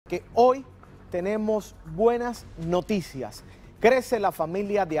porque hoy tenemos buenas noticias. Crece la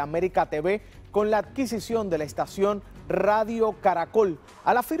familia de AméricaTeVé con la adquisición de la estación Radio Caracol.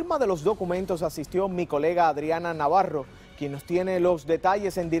 A la firma de los documentos asistió mi colega Adriana Navarro, quien nos tiene los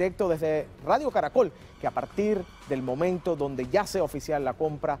detalles en directo desde Radio Caracol, que a partir del momento donde ya sea oficial la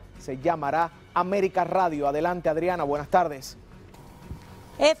compra, se llamará América Radio. Adelante, Adriana, buenas tardes.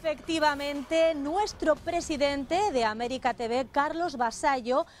 Efectivamente, nuestro presidente de AméricaTeVé, Carlos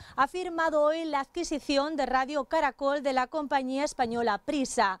Vasallo, ha firmado hoy la adquisición de Radio Caracol de la compañía española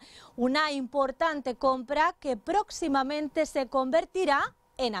Prisa, una importante compra que próximamente se convertirá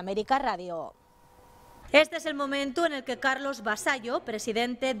en América Radio. Este es el momento en el que Carlos Vasallo,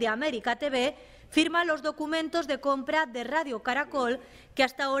 presidente de AméricaTeVé, firma los documentos de compra de Radio Caracol, que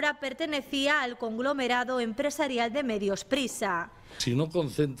hasta ahora pertenecía al conglomerado empresarial de medios Prisa. Si no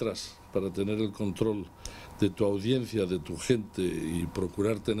concentras para tener el control de tu audiencia, de tu gente y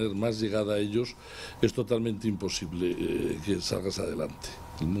procurar tener más llegada a ellos, es totalmente imposible que salgas adelante.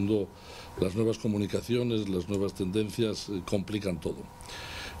 El mundo, las nuevas comunicaciones, las nuevas tendencias complican todo.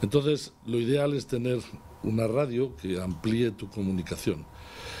 Entonces, lo ideal es tener una radio que amplíe tu comunicación.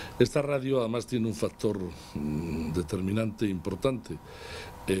 Esta radio además tiene un factor determinante importante.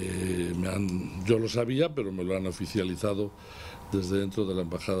 Yo lo sabía, pero me lo han oficializado desde dentro de la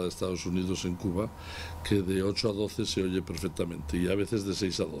Embajada de Estados Unidos en Cuba, que de 8 a 12 se oye perfectamente y a veces de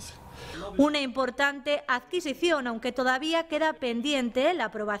 6 a 12. Una importante adquisición, aunque todavía queda pendiente la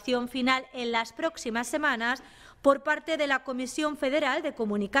aprobación final en las próximas semanas por parte de la Comisión Federal de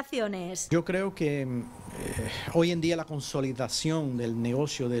Comunicaciones. Yo creo que hoy en día la consolidación del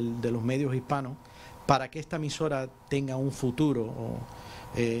negocio de los medios hispanos, para que esta emisora tenga un futuro,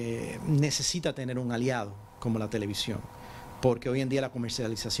 necesita tener un aliado como la televisión, porque hoy en día la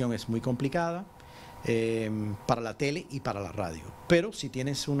comercialización es muy complicada para la tele y para la radio. Pero si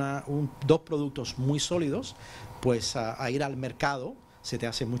tienes dos productos muy sólidos, pues a ir al mercado se te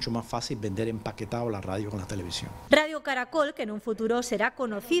hace mucho más fácil vender empaquetado la radio con la televisión. Radio Caracol, que en un futuro será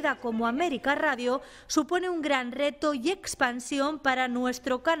conocida como América Radio, supone un gran reto y expansión para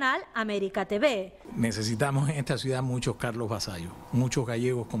nuestro canal AméricaTeVé. Necesitamos en esta ciudad muchos Carlos Vasallo, muchos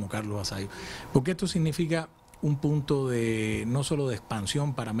gallegos como Carlos Vasallo, porque esto significa un punto de no solo de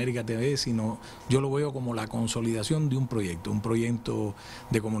expansión para AméricaTeVé, sino yo lo veo como la consolidación de un proyecto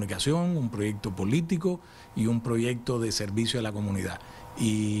de comunicación, un proyecto político y un proyecto de servicio a la comunidad.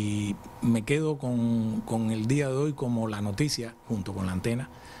 Y me quedo con el día de hoy como la noticia, junto con la antena,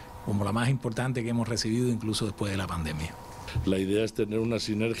 como la más importante que hemos recibido incluso después de la pandemia. La idea es tener una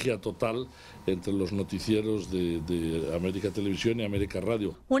sinergia total entre los noticieros de América Televisión y América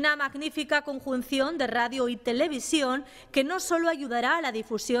Radio. Una magnífica conjunción de radio y televisión que no solo ayudará a la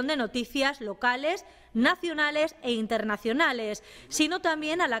difusión de noticias locales, nacionales e internacionales, sino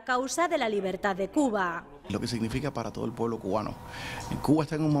también a la causa de la libertad de Cuba. Lo que significa para todo el pueblo cubano. Cuba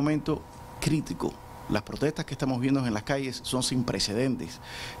está en un momento crítico. Las protestas que estamos viendo en las calles son sin precedentes.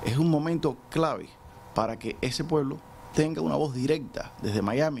 Es un momento clave para que ese pueblo tenga una voz directa desde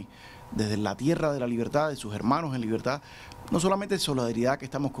Miami, desde la tierra de la libertad, de sus hermanos en libertad, no solamente de solidaridad que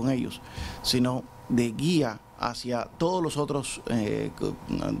estamos con ellos, sino de guía hacia todos los otros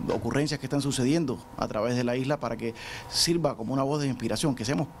ocurrencias que están sucediendo a través de la isla, para que sirva como una voz de inspiración, que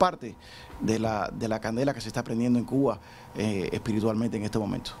seamos parte de la candela que se está prendiendo en Cuba espiritualmente en este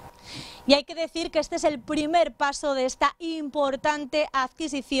momento. Y hay que decir que este es el primer paso de esta importante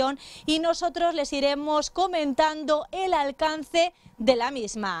adquisición y nosotros les iremos comentando el alcance de la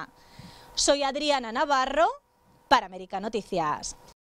misma. Soy Adriana Navarro para América Noticias.